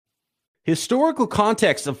Historical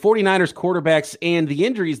context of 49ers quarterbacks and the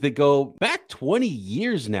injuries that go back 20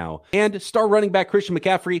 years now. And star running back Christian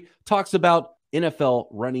McCaffrey talks about NFL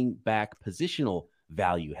running back positional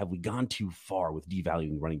value. Have we gone too far with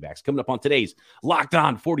devaluing running backs? Coming up on today's Locked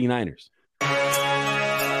On 49ers.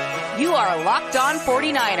 You are Locked On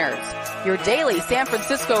 49ers, your daily San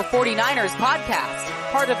Francisco 49ers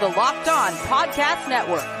podcast, part of the Locked On Podcast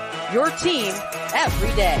Network, your team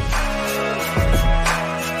every day.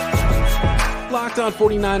 Locked On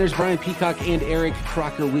 49ers, Brian Peacock and Eric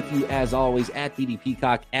Crocker with you as always at BD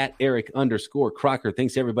Peacock, at Eric_Crocker.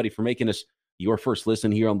 Thanks everybody for making us your first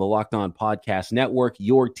listen here on the Locked On Podcast Network,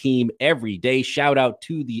 your team every day. Shout out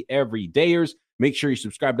to the everydayers. Make sure you're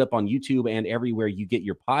subscribed up on YouTube and everywhere you get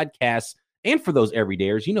your podcasts. And for those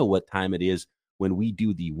everydayers, you know what time it is when we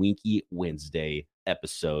do the Winky Wednesday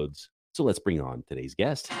episodes. So let's bring on today's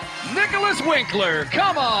guest. Nicholas Winkler,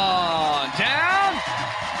 come on down.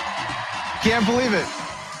 Can't believe it.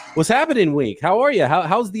 What's happening, Wink? How are you?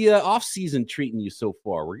 How's the offseason treating you so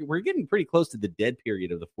far? We're getting pretty close to the dead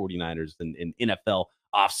period of the 49ers in NFL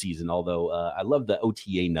offseason, although I love the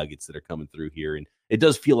OTA nuggets that are coming through here. And it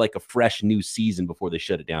does feel like a fresh new season before they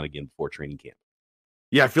shut it down again before training camp.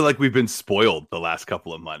 Yeah, I feel like we've been spoiled the last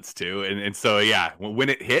couple of months, too. And so, yeah, when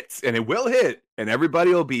it hits, and it will hit, and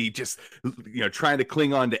everybody will be just, trying to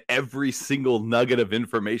cling on to every single nugget of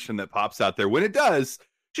information that pops out there. When it does,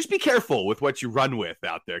 just be careful with what you run with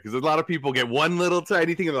out there, because a lot of people get one little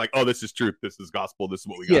tiny thing and they're like, oh, this is truth, this is gospel, this is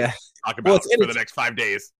what we got to talk about for the next 5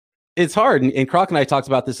 days. It's hard. And Croc and I talked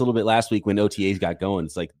about this a little bit last week when OTAs got going.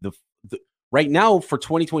 It's like the right now for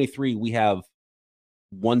 2023, we have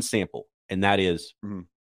one sample, and that is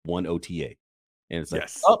one OTA. And it's like,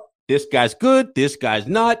 oh, this guy's good, this guy's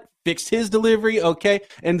not, fixed his delivery, okay.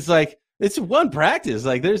 And it's like, it's one practice.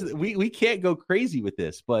 Like we can't go crazy with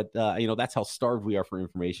this, but that's how starved we are for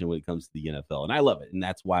information when it comes to the NFL. And I love it. And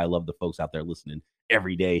that's why I love the folks out there listening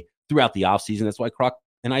every day throughout the offseason. That's why Croc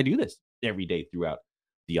and I do this every day throughout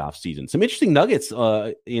the offseason. Some interesting nuggets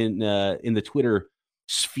in the Twitter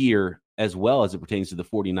sphere as well as it pertains to the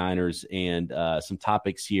 49ers and some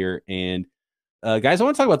topics here. And guys, I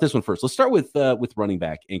want to talk about this one first. Let's start with running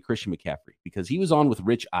back and Christian McCaffrey, because he was on with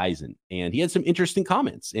Rich Eisen and he had some interesting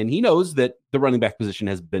comments, and he knows that the running back position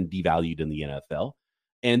has been devalued in the NFL.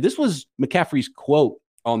 And this was McCaffrey's quote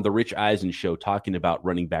on the Rich Eisen show talking about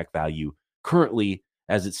running back value currently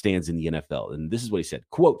as it stands in the NFL. And this is what he said,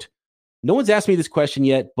 quote, "No one's asked me this question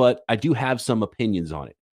yet, but I do have some opinions on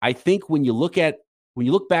it. I think when you look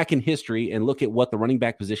back in history and look at what the running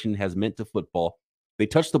back position has meant to football, they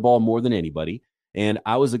touch the ball more than anybody. And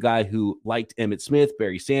I was a guy who liked Emmitt Smith,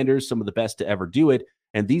 Barry Sanders, some of the best to ever do it.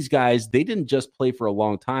 And these guys, they didn't just play for a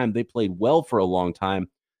long time. They played well for a long time.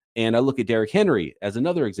 And I look at Derrick Henry as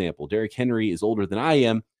another example. Derrick Henry is older than I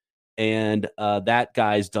am, and that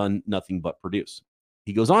guy's done nothing but produce."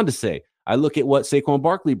 He goes on to say, "I look at what Saquon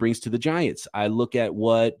Barkley brings to the Giants. I look at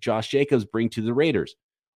what Josh Jacobs bring to the Raiders.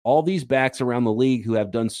 All these backs around the league who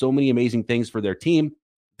have done so many amazing things for their team.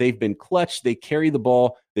 They've been clutch. They carry the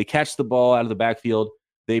ball. They catch the ball out of the backfield.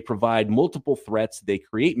 They provide multiple threats. They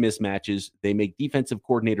create mismatches. They make defensive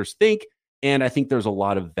coordinators think. And I think there's a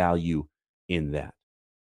lot of value in that."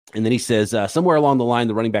 And then he says, somewhere along the line,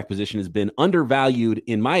 the running back position has been undervalued,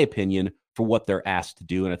 in my opinion, for what they're asked to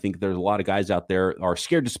do. And I think there's a lot of guys out there are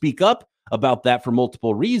scared to speak up about that for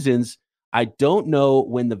multiple reasons. I don't know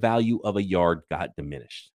when the value of a yard got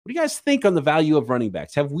diminished. What do you guys think on the value of running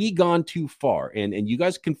backs? Have we gone too far? And you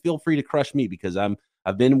guys can feel free to crush me, because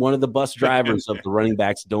I've been one of the bus drivers of the running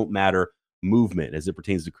backs don't matter movement as it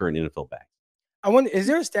pertains to current NFL backs. I wonder, is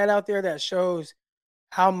there a stat out there that shows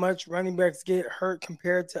how much running backs get hurt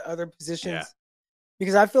compared to other positions? Yeah.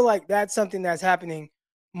 Because I feel like that's something that's happening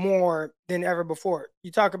more than ever before.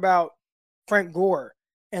 You talk about Frank Gore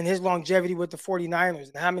and his longevity with the 49ers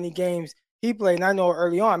and how many games he played. And I know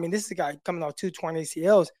early on, I mean, this is a guy coming off 2 torn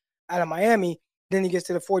ACLs out of Miami. Then he gets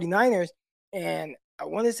to the 49ers, and I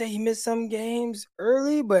want to say he missed some games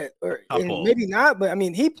early, but maybe not. But, I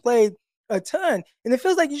mean, he played a ton, and it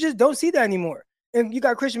feels like you just don't see that anymore. And you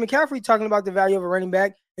got Christian McCaffrey talking about the value of a running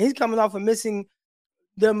back, and he's coming off of missing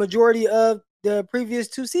the majority of the previous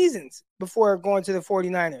 2 seasons before going to the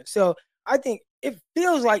 49ers. So I think it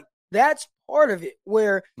feels like that's part of it,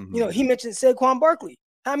 where, he mentioned Saquon Barkley.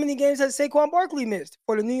 How many games has Saquon Barkley missed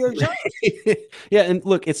for the New York Giants? Yeah, and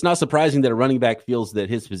look, it's not surprising that a running back feels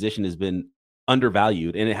that his position has been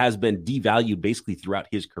undervalued, and it has been devalued basically throughout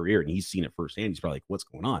his career, and he's seen it firsthand. He's probably like, what's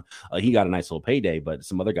going on? He got a nice little payday, but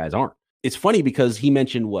some other guys aren't. It's funny because he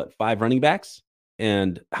mentioned, 5 running backs?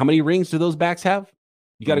 And how many rings do those backs have?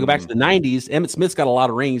 You got to go back to the 90s. Emmitt Smith's got a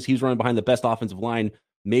lot of rings. He was running behind the best offensive line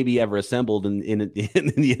maybe ever assembled in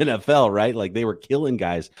the NFL, right? Like they were killing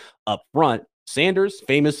guys up front. Sanders,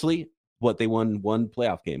 famously, they won one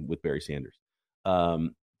playoff game with Barry Sanders.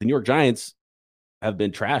 The New York Giants have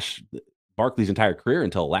been trash Barkley's entire career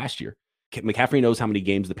until last year. McCaffrey knows how many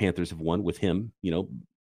games the Panthers have won with him,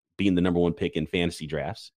 being the number one pick in fantasy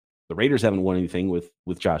drafts. The Raiders haven't won anything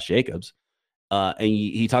with Josh Jacobs. And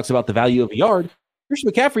he talks about the value of a yard. Christian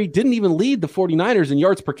McCaffrey didn't even lead the 49ers in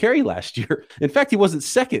yards per carry last year. In fact, he wasn't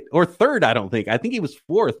second or third, I don't think. I think he was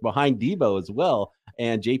fourth behind Debo as well,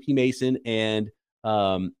 and J.P. Mason and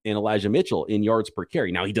Elijah Mitchell in yards per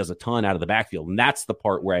carry. Now, he does a ton out of the backfield, and that's the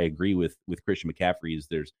part where I agree with Christian McCaffrey is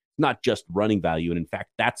there's not just running value, and in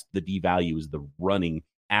fact, that's the devalue is the running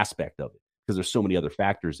aspect of it because there's so many other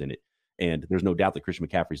factors in it. And there's no doubt that Christian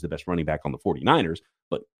McCaffrey is the best running back on the 49ers.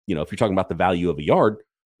 But, if you're talking about the value of a yard,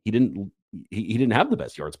 he didn't have the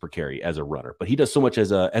best yards per carry as a runner, but he does so much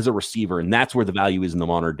as a receiver. And that's where the value is in the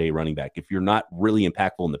modern day running back. If you're not really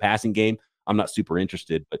impactful in the passing game, I'm not super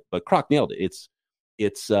interested, but Croc nailed it.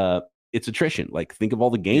 It's attrition. Like think of all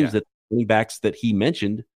the games that running backs that he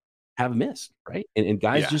mentioned have missed, right? And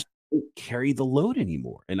guys just don't carry the load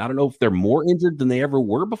anymore. And I don't know if they're more injured than they ever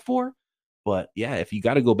were before. But yeah, if you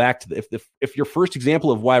got to go back to if your first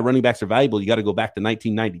example of why running backs are valuable, you got to go back to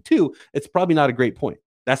 1992, it's probably not a great point.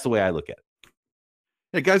 That's the way I look at it.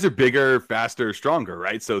 Yeah, guys are bigger, faster, stronger,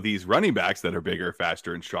 right? So these running backs that are bigger,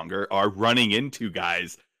 faster, and stronger are running into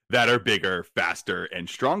guys that are bigger, faster, and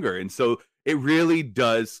stronger. And so it really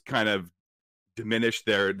does kind of diminish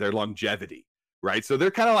their longevity, right? So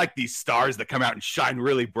they're kind of like these stars that come out and shine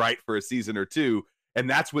really bright for a season or two. And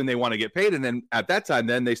that's when they want to get paid. And then at that time,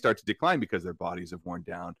 then they start to decline because their bodies have worn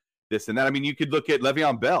down, this and that. I mean, you could look at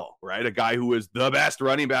Le'Veon Bell, right? A guy who was the best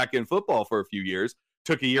running back in football for a few years,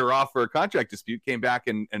 took a year off for a contract dispute, came back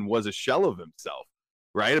and was a shell of himself,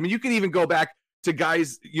 right? I mean, you can even go back to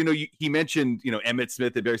guys, he mentioned, Emmitt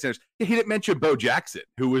Smith and Barry Sanders. He didn't mention Bo Jackson,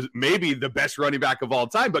 who was maybe the best running back of all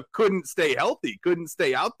time, but couldn't stay healthy, couldn't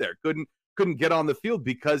stay out there, couldn't get on the field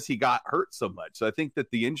because he got hurt so much. So I think that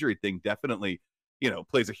the injury thing definitely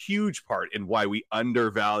plays a huge part in why we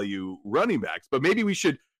undervalue running backs. But maybe we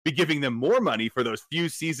should be giving them more money for those few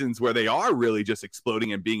seasons where they are really just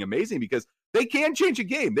exploding and being amazing, because they can change a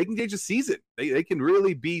game. They can change a season. They can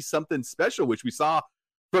really be something special, which we saw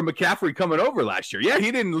from McCaffrey coming over last year. Yeah,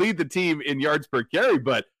 he didn't lead the team in yards per carry,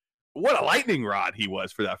 but what a lightning rod he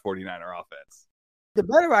was for that 49er offense. The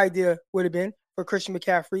better idea would have been for Christian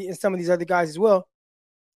McCaffrey and some of these other guys as well,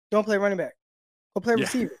 don't play running back. Go play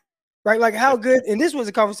receiver. Right? Like how good, and this was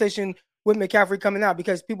a conversation with McCaffrey coming out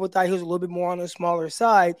because people thought he was a little bit more on the smaller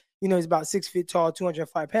side. He's about 6 feet tall,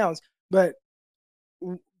 205 pounds, but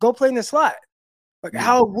go play in the slot. Like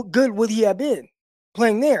how good would he have been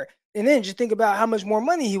playing there? And then just think about how much more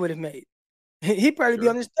money he would have made. He'd probably be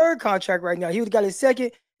on his third contract right now. He would have got his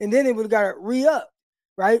second, and then they would have got it re-up,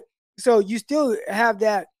 right? So you still have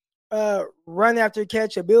that run after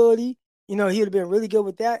catch ability. He would have been really good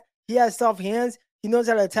with that. He has soft hands. He knows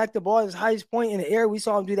how to attack the ball at his highest point in the air. We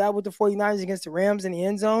saw him do that with the 49ers against the Rams in the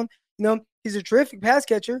end zone. He's a terrific pass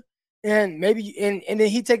catcher, and maybe and then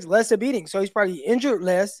he takes less of beating. So he's probably injured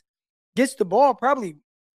less, gets the ball probably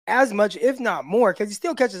as much, if not more, because he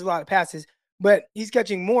still catches a lot of passes, but he's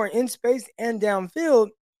catching more in space and downfield,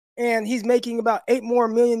 and he's making about $8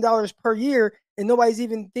 million more per year, and nobody's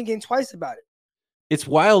even thinking twice about it. It's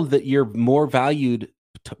wild that you're more valued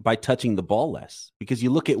by touching the ball less, because you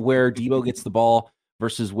look at where Debo gets the ball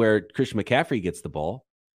versus where Christian McCaffrey gets the ball.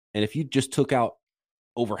 And if you just took out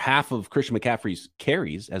over half of Christian McCaffrey's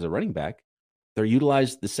carries as a running back, they're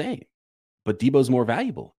utilized the same, but Debo's more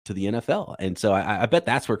valuable to the NFL. And so I bet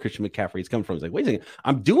that's where Christian McCaffrey is coming from. He's like, wait a second,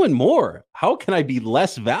 I'm doing more. How can I be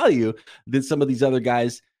less value than some of these other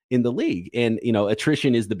guys in the league? And,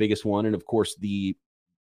 attrition is the biggest one. And of course,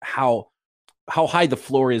 how high the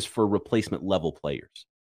floor is for replacement level players.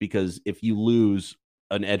 Because if you lose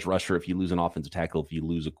an edge rusher, if you lose an offensive tackle, if you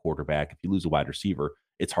lose a quarterback, if you lose a wide receiver,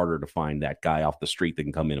 it's harder to find that guy off the street that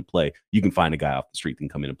can come in and play. You can find a guy off the street that can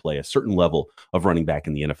come in and play a certain level of running back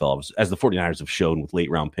in the NFL, as the 49ers have shown with late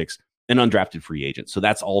round picks and undrafted free agents. So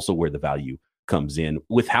that's also where the value comes in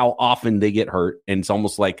with how often they get hurt. And it's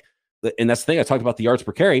almost like, and that's the thing I talked about the yards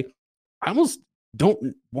per carry. I almost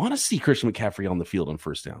don't want to see Christian McCaffrey on the field on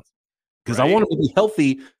first downs because I want him to be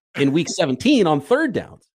healthy in week 17 on third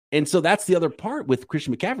downs. And so that's the other part with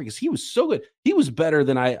Christian McCaffrey, because he was so good. He was better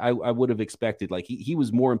than I would have expected. Like he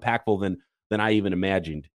was more impactful than I even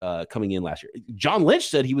imagined coming in last year. John Lynch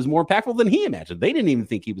said he was more impactful than he imagined. They didn't even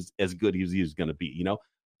think he was as good as he was going to be.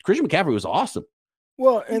 Christian McCaffrey was awesome.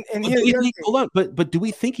 Well, and hold on, but do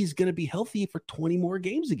we think he's going to be healthy for 20 more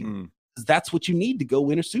games again? That's what you need to go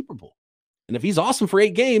win a Super Bowl. And if he's awesome for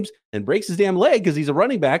 8 games and breaks his damn leg because he's a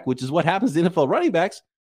running back, which is what happens to NFL running backs,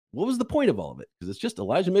 what was the point of all of it? Because it's just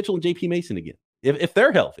Elijah Mitchell and JP Mason again, if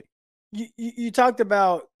they're healthy. You talked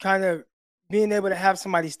about kind of being able to have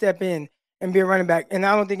somebody step in and be a running back. And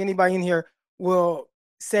I don't think anybody in here will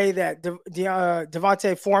say that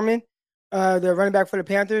Devontae Foreman, the running back for the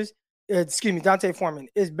Panthers, Dante Foreman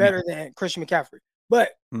is better than Christian McCaffrey. But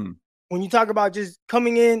when you talk about just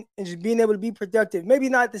coming in and just being able to be productive, maybe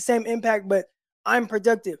not the same impact, but I'm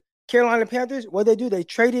productive. Carolina Panthers, what they do, they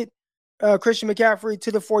traded Christian McCaffrey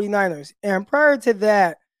to the 49ers. And prior to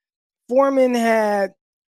that, Foreman had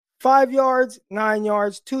 5 yards, 9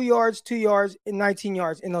 yards, 2 yards, 2 yards, and 19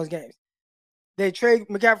 yards in those games. They trade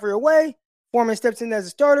McCaffrey away. Foreman steps in as a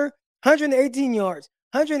starter, 118 yards,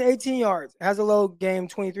 has a low game,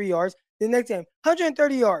 23 yards. The next game,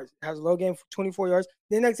 130 yards, has a low game for 24 yards.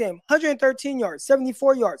 The next game, 113 yards,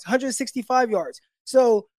 74 yards, 165 yards.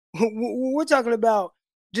 So we're talking about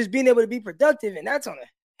just being able to be productive, and that's on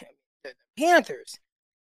the Panthers.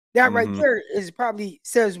 That right there is probably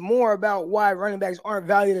says more about why running backs aren't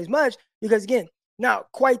valued as much because, again,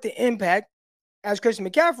 not quite the impact as Christian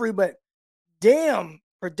McCaffrey, but damn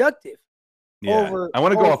productive over I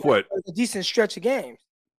want to go off what a decent stretch of games.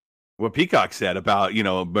 What Peacock said about,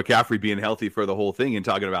 McCaffrey being healthy for the whole thing and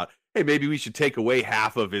talking about, hey, maybe we should take away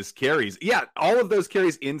half of his carries. Yeah, all of those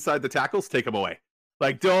carries inside the tackles, take them away.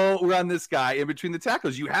 Like, don't run this guy in between the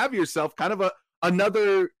tackles. You have yourself kind of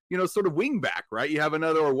another, sort of wing back, right? You have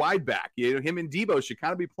another wide back. Him and Debo should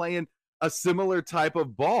kind of be playing a similar type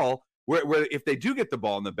of ball where if they do get the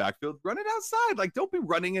ball in the backfield, run it outside. Like, don't be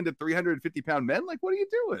running into 350-pound men. Like, what are you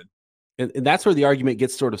doing? And that's where the argument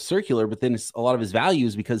gets sort of circular, but then a lot of his value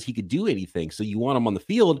is because he could do anything. So you want him on the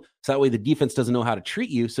field, so that way the defense doesn't know how to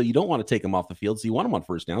treat you, so you don't want to take him off the field, so you want him on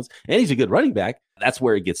first downs, and he's a good running back. That's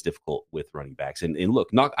where it gets difficult with running backs. And look,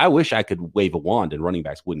 I wish I could wave a wand and running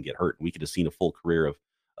backs wouldn't get hurt. We could have seen a full career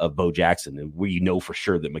of Bo Jackson, and where for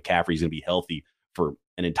sure that McCaffrey's going to be healthy for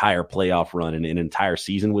an entire playoff run and an entire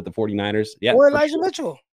season with the 49ers. Yeah, or Elijah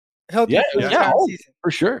Mitchell. Healthy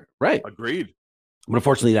for sure. Right. Agreed. But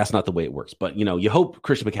unfortunately, that's not the way it works. But, you hope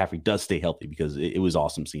Christian McCaffrey does stay healthy because it was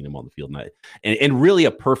awesome seeing him on the field. And really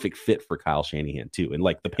a perfect fit for Kyle Shanahan, too. And,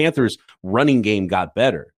 the Panthers' running game got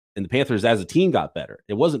better. And the Panthers as a team got better.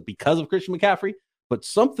 It wasn't because of Christian McCaffrey, but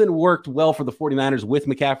something worked well for the 49ers with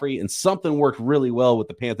McCaffrey, and something worked really well with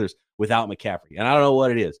the Panthers without McCaffrey. And I don't know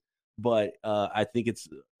what it is. But I think it's,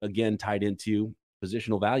 again, tied into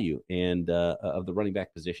positional value and of the running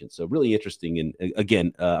back position. So really interesting. And,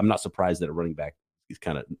 again, I'm not surprised that a running back he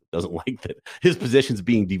kind of doesn't like that his position's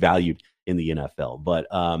being devalued in the NFL. But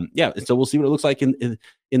so we'll see what it looks like in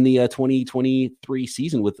the 2023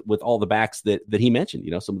 season with all the backs that he mentioned,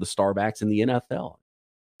 some of the star backs in the NFL.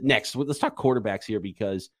 Next, let's talk quarterbacks here,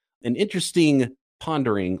 because an interesting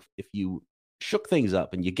pondering, if you shook things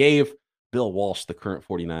up and you gave Bill Walsh the current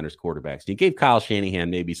 49ers quarterbacks, you gave Kyle Shanahan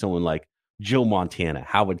maybe someone like Joe Montana,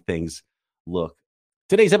 how would things look?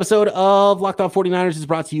 Today's episode of Locked On 49ers is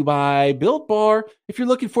brought to you by Built Bar. If you're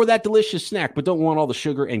looking for that delicious snack but don't want all the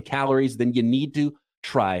sugar and calories, then you need to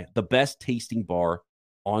try the best tasting bar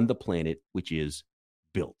on the planet, which is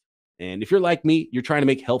Built. And if you're like me, you're trying to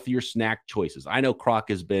make healthier snack choices. I know Croc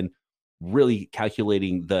has been really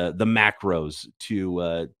calculating the macros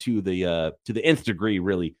to the nth degree,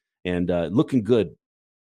 really, and looking good,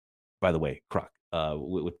 by the way, Croc,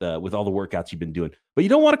 with all the workouts you've been doing. But you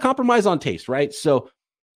don't want to compromise on taste, right? So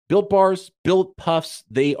Built Bars, Built Puffs,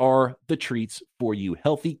 they are the treats for you.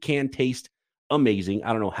 Healthy, can taste amazing.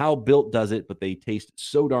 I don't know how Built does it, but they taste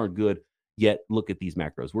so darn good. Yet look at these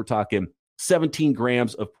macros. We're talking 17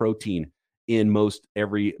 grams of protein in most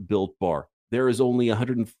every Built Bar. There is only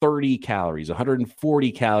 130 calories,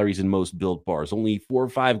 140 calories in most Built Bars, only 4 or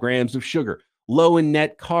 5 grams of sugar, low in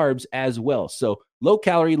net carbs as well. So low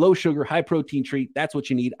calorie, low sugar, high protein treat. That's what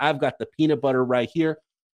you need. I've got the peanut butter right here.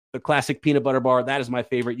 The classic peanut butter bar. That is my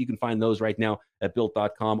favorite. You can find those right now at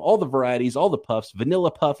built.com. All the varieties, all the puffs.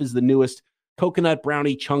 Vanilla puff is the newest. Coconut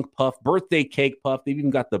brownie chunk puff, birthday cake puff. They've even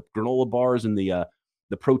got the granola bars and the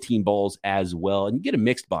protein balls as well. And you get a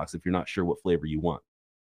mixed box if you're not sure what flavor you want.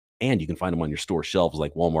 And you can find them on your store shelves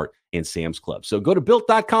like Walmart and Sam's Club. So go to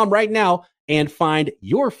built.com right now and find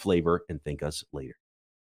your flavor and thank us later.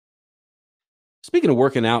 Speaking of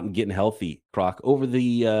working out and getting healthy, Croc, over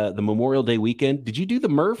the Memorial Day weekend, did you do the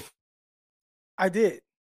Murph? I did.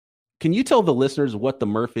 Can you tell the listeners what the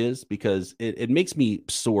Murph is? Because it makes me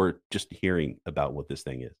sore just hearing about what this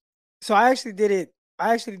thing is. So I actually did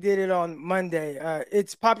it on Monday.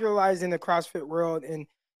 It's popularized in the CrossFit world. And,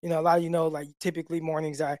 a lot of like typically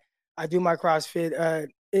mornings I do my CrossFit.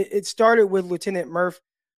 it started with Lieutenant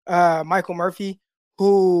Michael Murphy,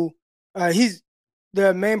 who he's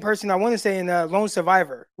the main person I want to say in Lone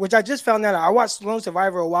Survivor, which I just found out. I watched Lone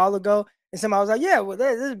Survivor a while ago, and somebody was like, "Yeah, well,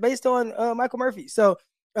 this is based on Michael Murphy." So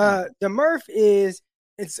the Murph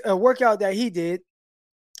it's a workout that he did,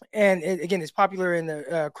 and again, it's popular in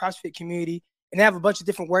the CrossFit community, and they have a bunch of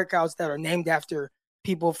different workouts that are named after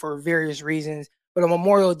people for various reasons. But on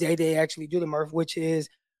Memorial Day, they actually do the Murph, which is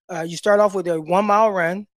you start off with a 1 mile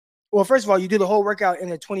run. Well, first of all, you do the whole workout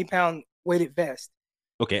in a 20-pound weighted vest.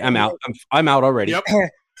 Okay, I'm out. I'm out already. Yep.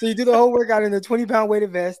 So you do the whole workout in a 20-pound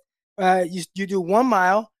weighted vest. You do 1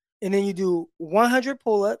 mile, and then you do 100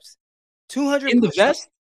 pull-ups, 200 in the push-ups. vest.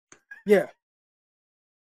 Yeah,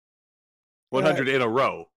 100 in a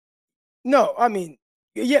row. no, I mean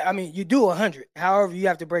you do 100. However, you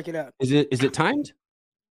have to break it up. Is it timed?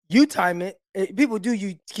 You time it. People do.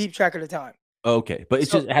 You keep track of the time. Okay, but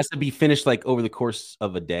it has to be finished like over the course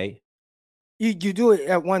of a day. You do it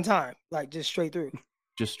at one time, like just straight through.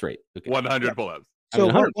 Just straight. Okay. 100 pull-ups. So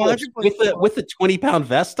 100 pull-ups with the 20-pound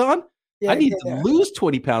vest on. Yeah, I need to lose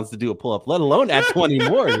 20 pounds to do a pull-up, let alone add 20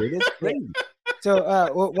 more. Dude. It's crazy.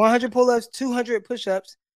 So 100 pull-ups, 200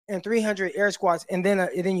 push-ups, and 300 air squats, and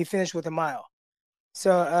then you finish with a mile.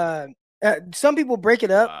 So some people break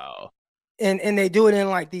it up, and they do it in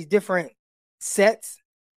like these different sets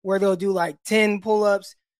where they'll do like 10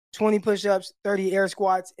 pull-ups, 20 push-ups, 30 air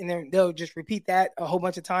squats, and then they'll just repeat that a whole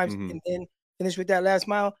bunch of times and then finish with that last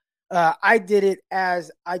mile. I did it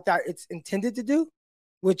as I thought it's intended to do,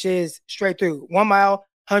 which is straight through 1 mile,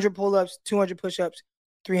 100 pull-ups, 200 push-ups,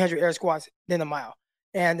 300 air squats, then a mile.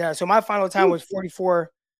 And so my final time was 44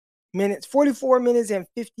 minutes and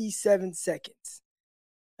 57 seconds.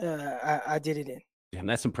 I did it in. Damn,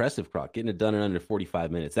 that's impressive, Croc. Getting it done in under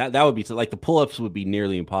 45 minutes. That would be like the pull-ups would be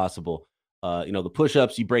nearly impossible. The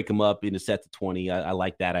push-ups, you break them up into sets of 20. I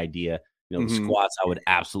like that idea. The squats, I would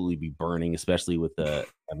absolutely be burning, especially with a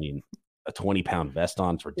 20-pound vest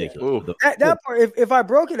on. It's ridiculous. Yeah. That part, if I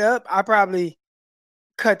broke it up, I probably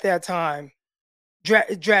cut that time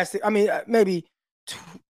drastic. I mean, maybe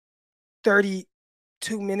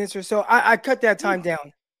 32 minutes or so. I cut that time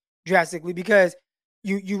down drastically because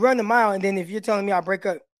you run the mile, and then if you're telling me I break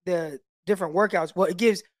up the different workouts, well, it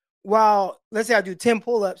gives, let's say I do 10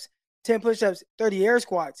 pull-ups, 10 push-ups, 30 air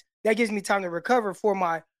squats, that gives me time to recover for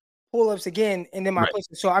my pull-ups again, and then my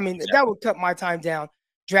push-ups. So, that would cut my time down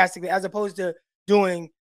drastically, as opposed to doing,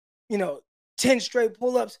 10 straight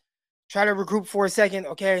pull-ups, try to regroup for a second,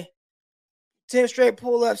 okay, 10 straight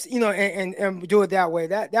pull-ups, and do it that way.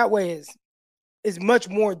 That way is much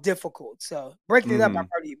more difficult. So breaking it up, I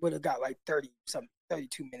probably would have got like 32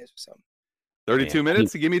 minutes or something. 32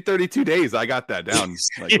 minutes? Give me 32 days. I got that down.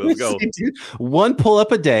 Like, let's go. One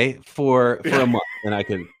pull-up a day for a month, and I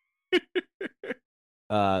could.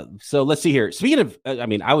 So let's see here. Speaking of,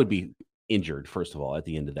 I would be injured, first of all, at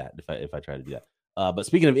the end of that if I try to do that. But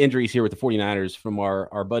speaking of injuries here with the 49ers, from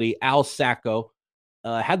our buddy Al Sacco,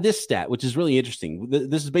 had this stat, which is really interesting.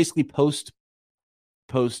 This is basically post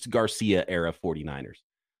Garcia era 49ers.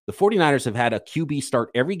 The 49ers have had a QB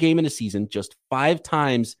start every game in a season just 5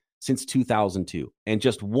 times since 2002 and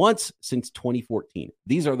just once since 2014.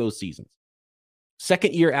 These are those seasons.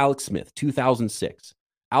 Second year, Alex Smith, 2006.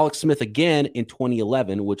 Alex Smith again in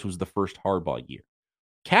 2011, which was the first Harbaugh year.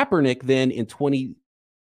 Kaepernick then in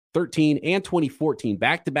 2013 and 2014,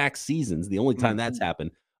 back-to-back seasons, the only time that's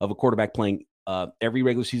happened, of a quarterback playing every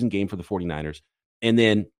regular season game for the 49ers. And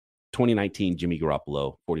then 2019, Jimmy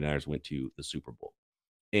Garoppolo, 49ers went to the Super Bowl.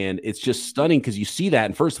 And it's just stunning because you see that.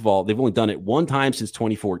 And first of all, they've only done it one time since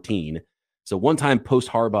 2014. So one time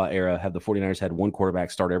post-Harbaugh era, have the 49ers had one quarterback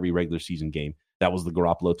start every regular season game. That was the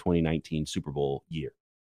Garoppolo 2019 Super Bowl year.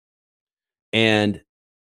 And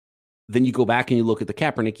then you go back and you look at the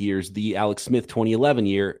Kaepernick years, the Alex Smith 2011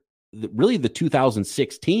 year, really the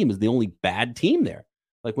 2006 team is the only bad team there.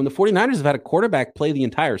 Like when the 49ers have had a quarterback play the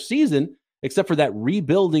entire season, except for that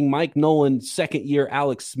rebuilding Mike Nolan second year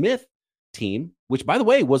Alex Smith team, which by the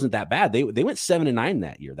way wasn't that bad. They went 7-9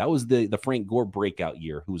 that year. That was the Frank Gore breakout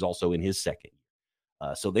year, who was also in his second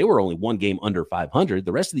year. So they were only one game under 500.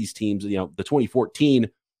 The rest of these teams, the 2014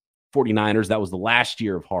 49ers, that was the last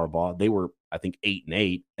year of Harbaugh. They were, I think,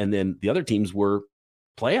 8-8, and then the other teams were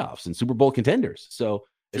playoffs and Super Bowl contenders. So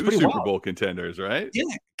it's pretty Super wild. Bowl contenders, right? Yeah.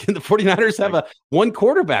 Can the 49ers have one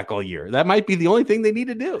quarterback all year? That might be the only thing they need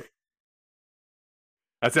to do.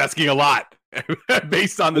 That's asking a lot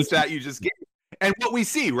based on the stat you just gave. And what we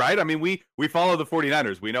see, right? I mean, we follow the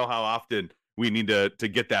 49ers. We know how often we need to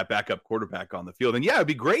get that backup quarterback on the field. And yeah, it'd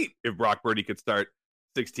be great if Brock Purdy could start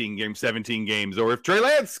 16 games, 17 games, or if Trey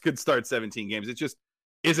Lance could start 17 games. It's just,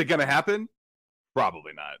 is it going to happen?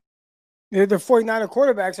 Probably not. The 49er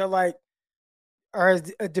quarterbacks are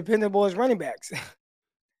as dependable as running backs.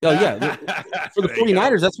 Oh, yeah. For the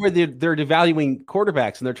 49ers, that's why they're devaluing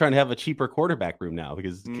quarterbacks, and they're trying to have a cheaper quarterback room now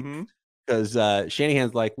because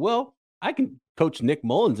Shanahan's like, well, I can coach Nick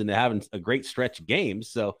Mullins into having a great stretch of games.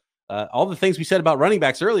 So all the things we said about running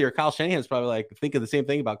backs earlier, Kyle Shanahan's probably like thinking the same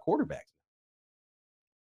thing about quarterbacks.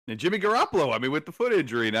 And Jimmy Garoppolo, I mean, with the foot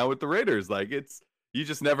injury now with the Raiders, you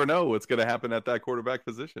just never know what's going to happen at that quarterback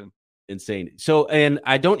position. Insane. So, and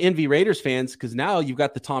I don't envy Raiders fans because now you've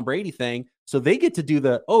got the Tom Brady thing. So they get to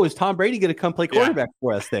do is Tom Brady going to come play quarterback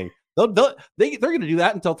for us thing? They're going to do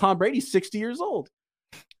that until Tom Brady's 60 years old.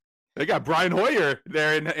 They got Brian Hoyer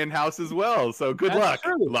there in house as well. So good luck,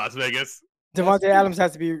 Las Vegas. Devontae Adams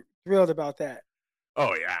has to be thrilled about that.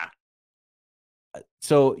 Oh, yeah.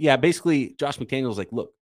 So, yeah, basically, Josh McDaniels like,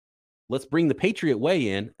 look, let's bring the Patriot way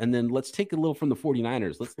in, and then let's take a little from the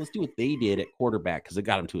 49ers. Let's do what they did at quarterback because it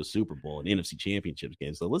got them to a Super Bowl and NFC Championship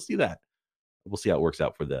game. So let's do that. We'll see how it works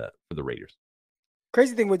out for the Raiders.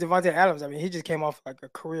 Crazy thing with Devontae Adams, I mean, he just came off like a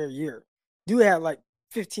career year. Dude had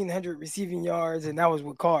 1,500 receiving yards, and that was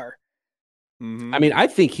with Carr. I mean, I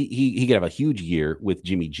think he could have a huge year with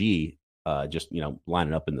Jimmy G, just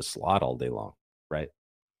lining up in the slot all day long, right?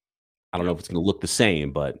 I don't know if it's going to look the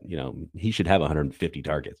same, but he should have 150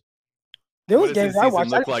 targets. There was games I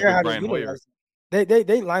watched. I didn't care how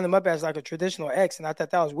they line them up as a traditional X, and I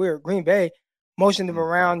thought that was weird. Green Bay motioned him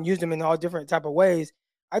around, used him in all different type of ways.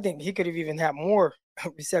 I think he could have even had more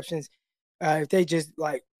receptions if they just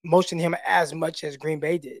motioned him as much as Green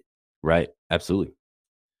Bay did. Right, absolutely.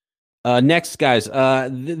 Next, guys,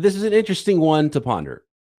 this is an interesting one to ponder.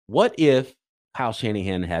 What if Kyle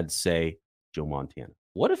Shanahan had, say, Joe Montana?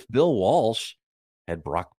 What if Bill Walsh had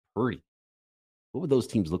Brock Purdy? What would those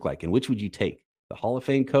teams look like? And which would you take? The Hall of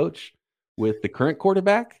Fame coach with the current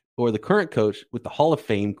quarterback or the current coach with the Hall of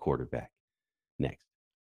Fame quarterback? Next.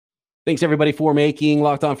 Thanks, everybody, for making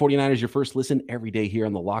Locked On 49ers your first listen every day here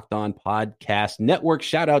on the Locked On Podcast Network.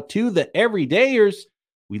 Shout out to the everydayers.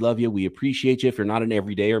 We love you. We appreciate you. If you're not an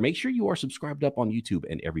everydayer, make sure you are subscribed up on YouTube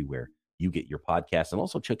and everywhere you get your podcasts. And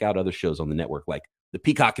also check out other shows on the network like the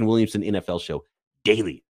Peacock and Williamson NFL show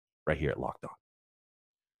daily right here at Locked On.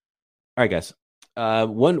 All right, guys.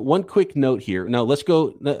 One quick note here. Now, let's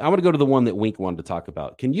go. I want to go to the one that Wink wanted to talk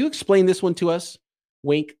about. Can you explain this one to us,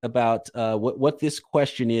 Wink, about what this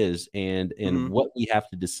question is and what we have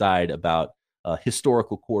to decide about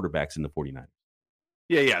historical quarterbacks in the 49ers?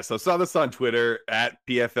 Yeah. So I saw this on Twitter at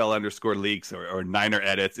PFL_leaks or Niner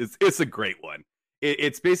edits. It's a great one.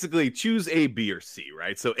 It's basically choose A, B, or C,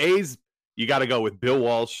 right? So A's, you got to go with Bill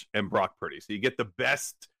Walsh and Brock Purdy. So you get the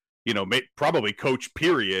best, probably coach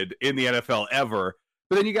period in the NFL ever.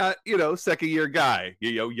 But then you got, second year guy,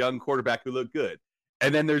 young quarterback who looked good.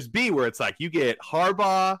 And then there's B where it's like you get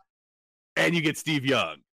Harbaugh and you get Steve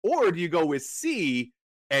Young. Or do you go with C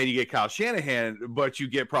and you get Kyle Shanahan, but you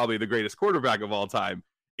get probably the greatest quarterback of all time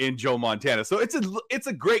in Joe Montana? So it's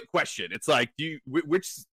a great question. It's like,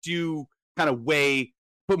 which do you kind of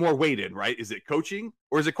put more weight in, right? Is it coaching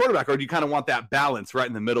or is it quarterback? Or do you kind of want that balance right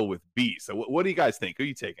in the middle with B? So what do you guys think? Who are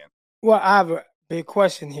you taking? Well, I have a big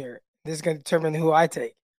question here. This is going to determine who I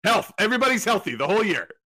take. Health. Everybody's healthy the whole year.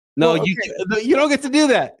 No, well, okay. you don't get to do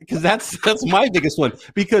that because that's my biggest one.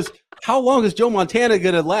 Because how long is Joe Montana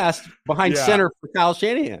going to last behind center for Kyle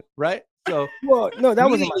Shanahan, right? So, that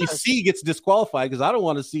wasn't my C gets disqualified because I don't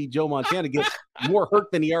want to see Joe Montana get more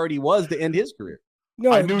hurt than he already was to end his career.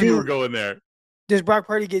 No, I knew you were going there. Does Brock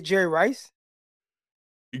Purdy get Jerry Rice?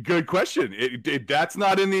 Good question. That's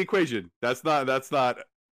not in the equation. That's not. So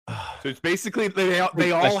it's basically they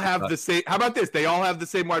all have the same. How about this? They all have the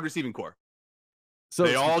same wide receiving core. So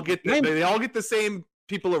they all get the same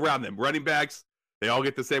people around them. Running backs, they all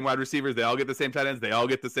get the same wide receivers. They all get the same tight ends. They all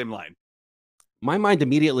get the same line. My mind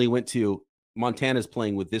immediately went to Montana's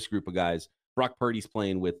playing with this group of guys. Brock Purdy's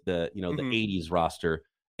playing with the the 80s roster,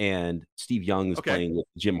 and Steve Young is playing with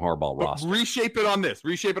Jim Harbaugh roster. Reshape it on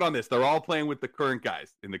this. They're all playing with the current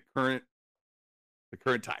guys in the current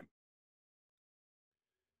time.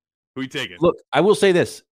 Who are you taking? Look, I will say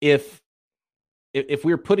this: if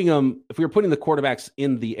we were putting the quarterbacks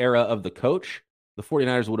in the era of the coach, the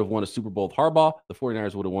 49ers would have won a Super Bowl with Harbaugh. The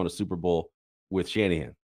 49ers would have won a Super Bowl with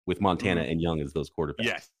Shanahan, with Montana and Young as those quarterbacks.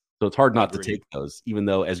 Yes. So it's hard not to take those, even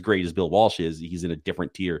though as great as Bill Walsh is, he's in a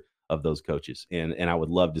different tier of those coaches. And I would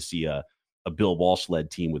love to see a Bill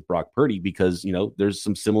Walsh-led team with Brock Purdy because, there's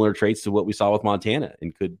some similar traits to what we saw with Montana.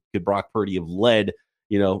 And could Brock Purdy have led,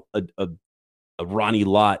 a Ronnie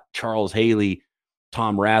Lott, Charles Haley,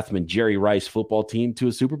 Tom Rathman, Jerry Rice football team to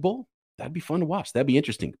a Super Bowl? That'd be fun to watch. That'd be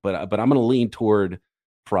interesting. But I'm going to lean toward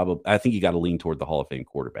probably, I think you got to lean toward the Hall of Fame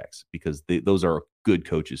quarterbacks because those are good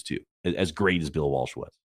coaches too, as great as Bill Walsh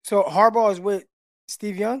was. So Harbaugh is with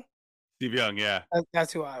Steve Young? Steve Young, yeah.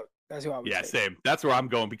 That's who I would Yeah, say. same. That's where I'm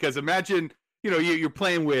going because imagine, you're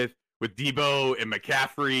playing with Debo and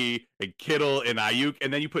McCaffrey and Kittle and Ayuk,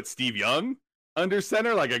 and then you put Steve Young under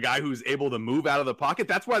center, like a guy who's able to move out of the pocket.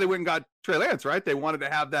 That's why they went and got Trey Lance, right? They wanted to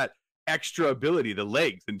have that extra ability, the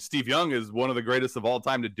legs, and Steve Young is one of the greatest of all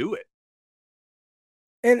time to do it.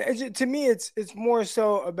 And to me, it's more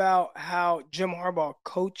so about how Jim Harbaugh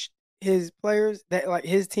coached his players, that like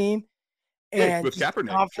his team, and with just the Kaepernick,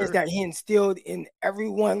 confidence that he instilled in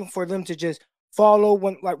everyone for them to just follow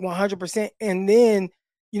 100%. And then,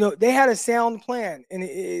 they had a sound plan, and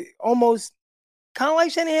it almost kind of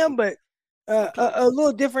like Shanahan, but a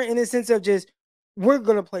little different in the sense of just, we're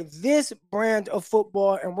going to play this brand of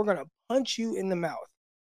football and we're going to punch you in the mouth.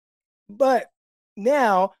 But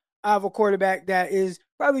now I have a quarterback that is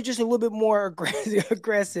probably just a little bit more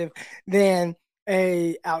aggressive than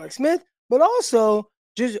a Alex Smith, but also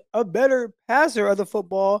just a better passer of the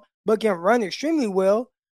football, but can run extremely well,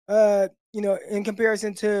 in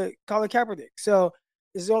comparison to Colin Kaepernick. So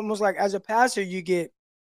it's almost like as a passer, you get,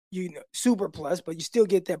 super plus, but you still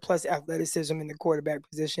get that plus athleticism in the quarterback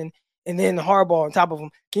position. And then Harbaugh on top of him.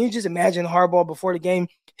 Can you just imagine Harbaugh before the game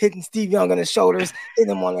hitting Steve Young on the shoulders,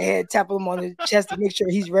 hitting him on the head, tapping him on the chest to make sure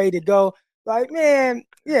he's ready to go? Like, man,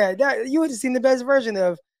 yeah, that you would have seen the best version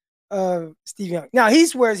of Steve Young. Now, he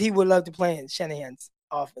swears he would love to play in Shanahan's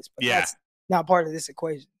offense, but that's not part of this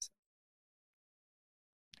equation.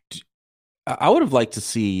 I would have liked to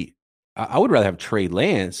see. I would rather have Trey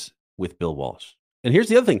Lance with Bill Walsh. And here's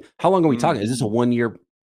the other thing: how long are we talking? Is this a 1 year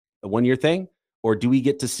thing, or do we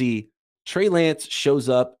get to see Trey Lance shows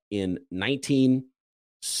up in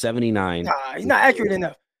 1979? Nah, he's not accurate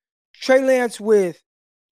enough. Trey Lance with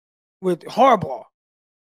Harbaugh.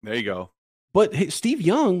 There you go. But hey, Steve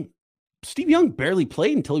Young barely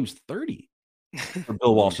played until he was 30 for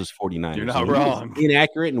Bill Walsh's 49ers. You're not wrong.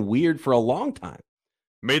 Inaccurate and weird for a long time.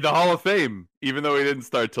 Made the Hall of Fame, even though he didn't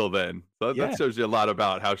start till then. So that shows you a lot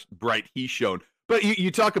about how bright he's shown. But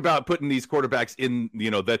you talk about putting these quarterbacks in,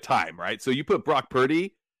 the time, right? So you put Brock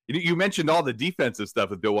Purdy. You mentioned all the defensive stuff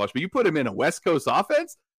with Bill Walsh, but you put him in a West Coast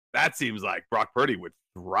offense. That seems like Brock Purdy would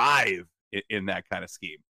thrive in that kind of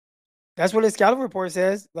scheme. That's what his scouting report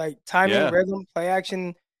says. Like timing, rhythm, play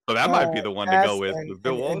action. So that might be the one to go with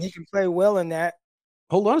Bill Walsh. And he can play well in that.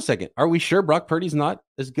 Hold on a second. Are we sure Brock Purdy's not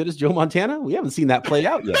as good as Joe Montana? We haven't seen that play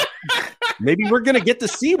out yet. Maybe we're going to get to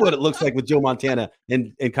see what it looks like with Joe Montana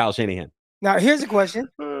and Kyle Shanahan. Now, here's a question.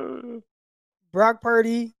 Brock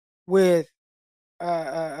Purdy with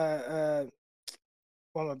why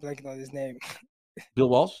am I blanking on his name? Bill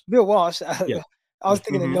Walsh? Bill Walsh. Yeah. I was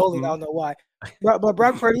thinking of Nolan. I don't know why. But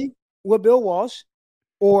Brock Purdy with Bill Walsh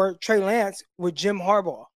or Trey Lance with Jim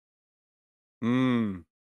Harbaugh?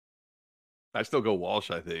 I still go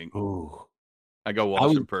Walsh, I think. Ooh. I go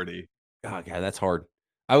Walsh and Purdy. God, yeah, that's hard.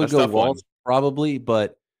 I would go Walsh probably,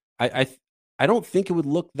 but I don't think it would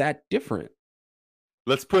look that different.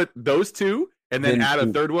 Let's put those two and then add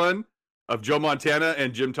a third one of Joe Montana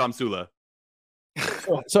and Jim Tomsula.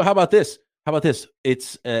 So how about this?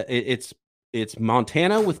 It's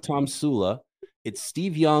Montana with Tomsula. It's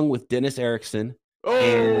Steve Young with Dennis Erickson.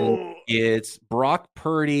 And it's Brock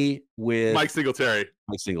Purdy with Mike Singletary.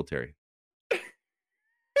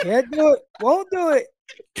 Can't do it. Won't do it.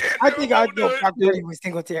 I think I'd go Brock Purdy with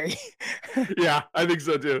Singletary. Yeah, I think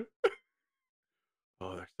so too.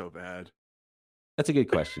 Oh, they're so bad. That's a good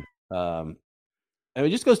question. And it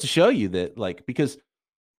just goes to show you that, because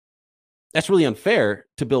that's really unfair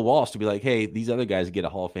to Bill Walsh to be like, hey, these other guys get a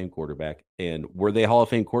Hall of Fame quarterback. And were they Hall of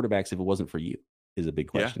Fame quarterbacks if it wasn't for you? Is a big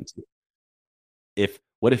question. Yeah.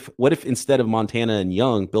 What if instead of Montana and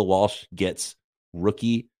Young, Bill Walsh gets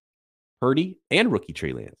rookie Purdy and rookie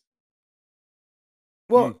Trey Lance?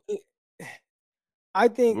 Well, I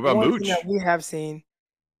think one thing that we have seen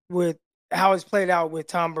with how it's played out with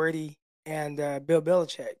Tom Brady and Bill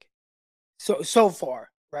Belichick so far,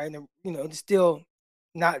 right? And, it's still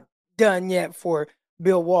not done yet for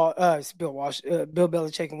Bill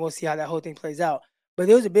Belichick, and we'll see how that whole thing plays out. But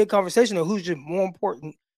there was a big conversation of who's just more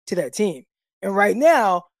important to that team. And right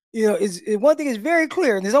now, one thing is very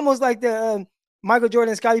clear, and it's almost like the Michael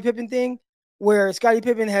Jordan, Scottie Pippen thing, where Scottie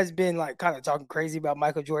Pippen has been kind of talking crazy about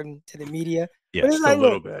Michael Jordan to the media. Yeah, just a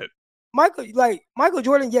little bit. Michael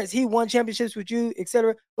Jordan, yes, he won championships with you,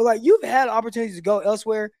 etc. But you've had opportunities to go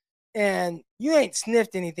elsewhere, and you ain't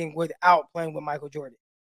sniffed anything without playing with Michael Jordan,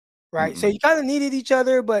 right? Mm-hmm. So you kind of needed each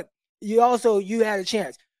other, but you had a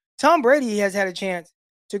chance. Tom Brady has had a chance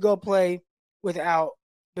to go play without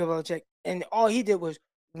Bill Belichick, and all he did was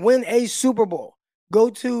win a Super Bowl, go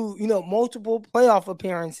to, multiple playoff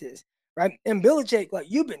appearances, right? And Belichick, like,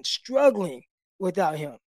 you've been struggling without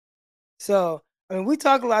him. So, I mean, we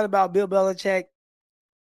talk a lot about Bill Belichick,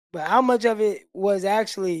 but how much of it was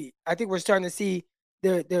actually, I think we're starting to see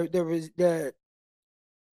the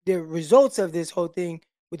results of this whole thing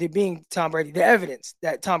with it being Tom Brady, the evidence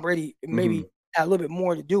that Tom Brady maybe had a little bit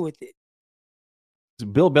more to do with it. So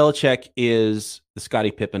Bill Belichick is the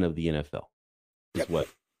Scottie Pippen of the NFL, is what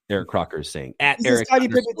Eric Crocker is saying. At he's Eric Scottie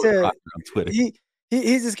Pippen to, on Twitter.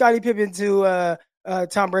 He's a Scottie Pippen to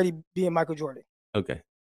Tom Brady being Michael Jordan. Okay.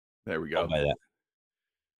 There we go.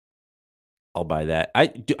 I'll buy that.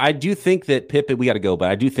 I do think that Pippen, we got to go, but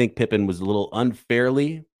I do think Pippen was a little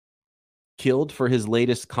unfairly killed for his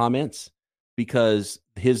latest comments because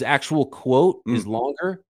his actual quote is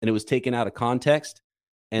longer and it was taken out of context.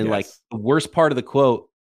 And like the worst part of the quote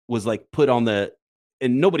was like put on and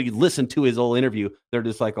nobody listened to his whole interview. They're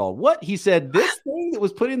just like, oh, what? He said this thing that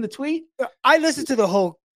was put in the tweet? I listened to the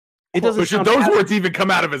whole. It doesn't. Should those words even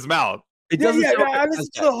come out of his mouth? It doesn't. I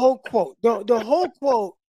listened to the whole quote. The whole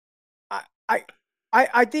quote.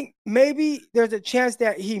 I think maybe there's a chance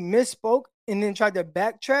that he misspoke and then tried to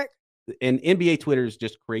backtrack. And NBA Twitter is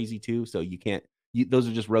just crazy too. So you can't. Those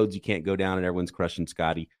are just roads you can't go down, and everyone's crushing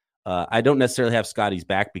Scotty. I don't necessarily have Scotty's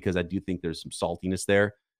back because I do think there's some saltiness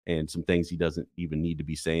there and some things he doesn't even need to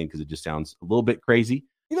be saying because it just sounds a little bit crazy.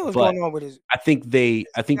 You know what's going on with his? I think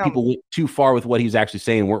people went too far with what he was actually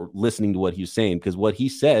saying, weren't listening to what he was saying because what he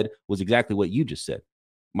said was exactly what you just said.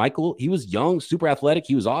 Michael, he was young, super athletic,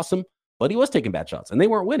 he was awesome, but he was taking bad shots and they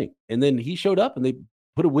weren't winning. And then he showed up and they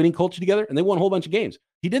put a winning culture together and they won a whole bunch of games.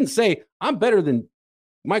 He didn't say, I'm better than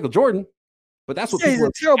Michael Jordan, but that's what he's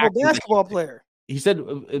a terrible basketball player. He said,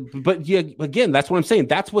 but yeah, again, that's what I'm saying.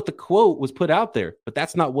 That's what the quote was put out there, but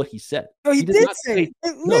that's not what he said. No, he did say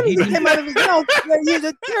it. Literally came out of his mouth that he's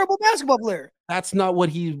a terrible basketball player. That's not what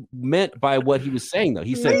he meant by what he was saying, though.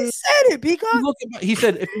 He said it, Peacock. He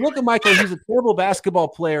said, if you look at Michael, he's a terrible basketball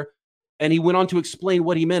player, and he went on to explain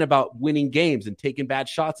what he meant about winning games and taking bad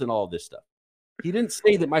shots and all of this stuff. He didn't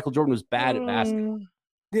say that Michael Jordan was bad at basketball.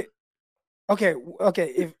 Okay.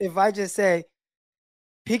 If I just say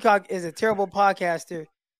Peacock is a terrible podcaster,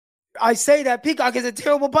 I say that Peacock is a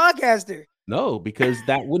terrible podcaster. No, because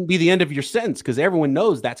that wouldn't be the end of your sentence because everyone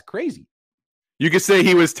knows that's crazy. You could say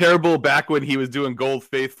he was terrible back when he was doing Gold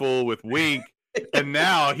Faithful with Wink, and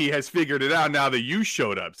now he has figured it out now that you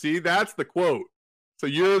showed up. See, that's the quote. So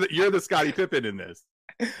you're the Scottie Pippen in this.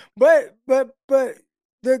 But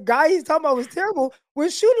the guy he's talking about was terrible.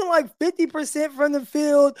 We're shooting like 50% from the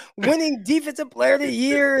field, winning Defensive Player of the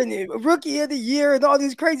Year and Rookie of the Year and all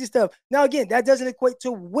this crazy stuff. Now, again, that doesn't equate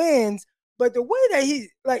to wins, but the way that he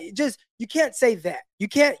you can't say that. You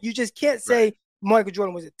just can't say Michael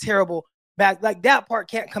Jordan was a terrible back. Like that part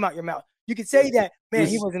can't come out your mouth. You could say that, man,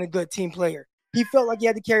 he wasn't a good team player. He felt like he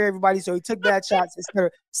had to carry everybody, so he took bad shots,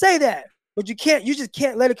 etc. Say that. But you just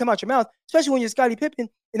can't let it come out your mouth, especially when you're Scottie Pippen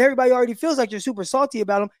and everybody already feels like you're super salty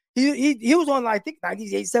about him. He was on, I think,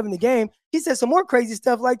 98-7 the game. He said some more crazy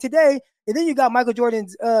stuff like today, and then you got Michael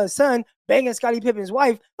Jordan's son banging Scottie Pippen's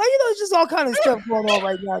wife. Like, it's just all kind of stuff going on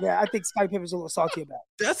right now that I think Scottie Pippen's a little salty about.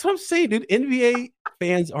 That's what I'm saying, dude. NBA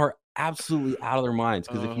fans are absolutely out of their minds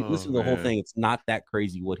because if you listen to the whole thing, it's not that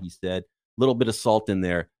crazy what he said. A little bit of salt in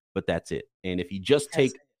there, but that's it. And if you just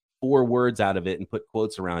take 4 words out of it and put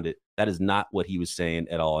quotes around it, that is not what he was saying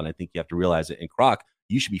at all. And I think you have to realize it. And Croc,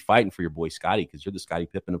 you should be fighting for your boy Scotty because you're the Scottie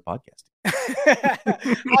Pippen of podcasting.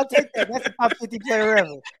 I'll take that. That's a top 50 player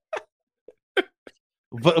ever.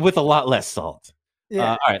 But with a lot less salt.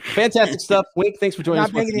 Yeah. All right. Fantastic stuff. Wink, thanks for joining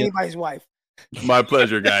us. Not banging anybody's wife. My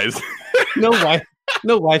pleasure, guys. No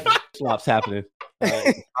wife swaps happening.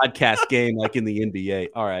 Podcast game like in the NBA.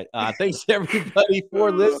 All right. Thanks everybody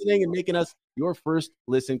for listening and making us your first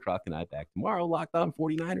listen. Croc and I back tomorrow. Locked On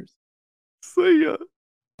 49ers. See ya.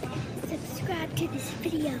 Subscribe to this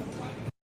video.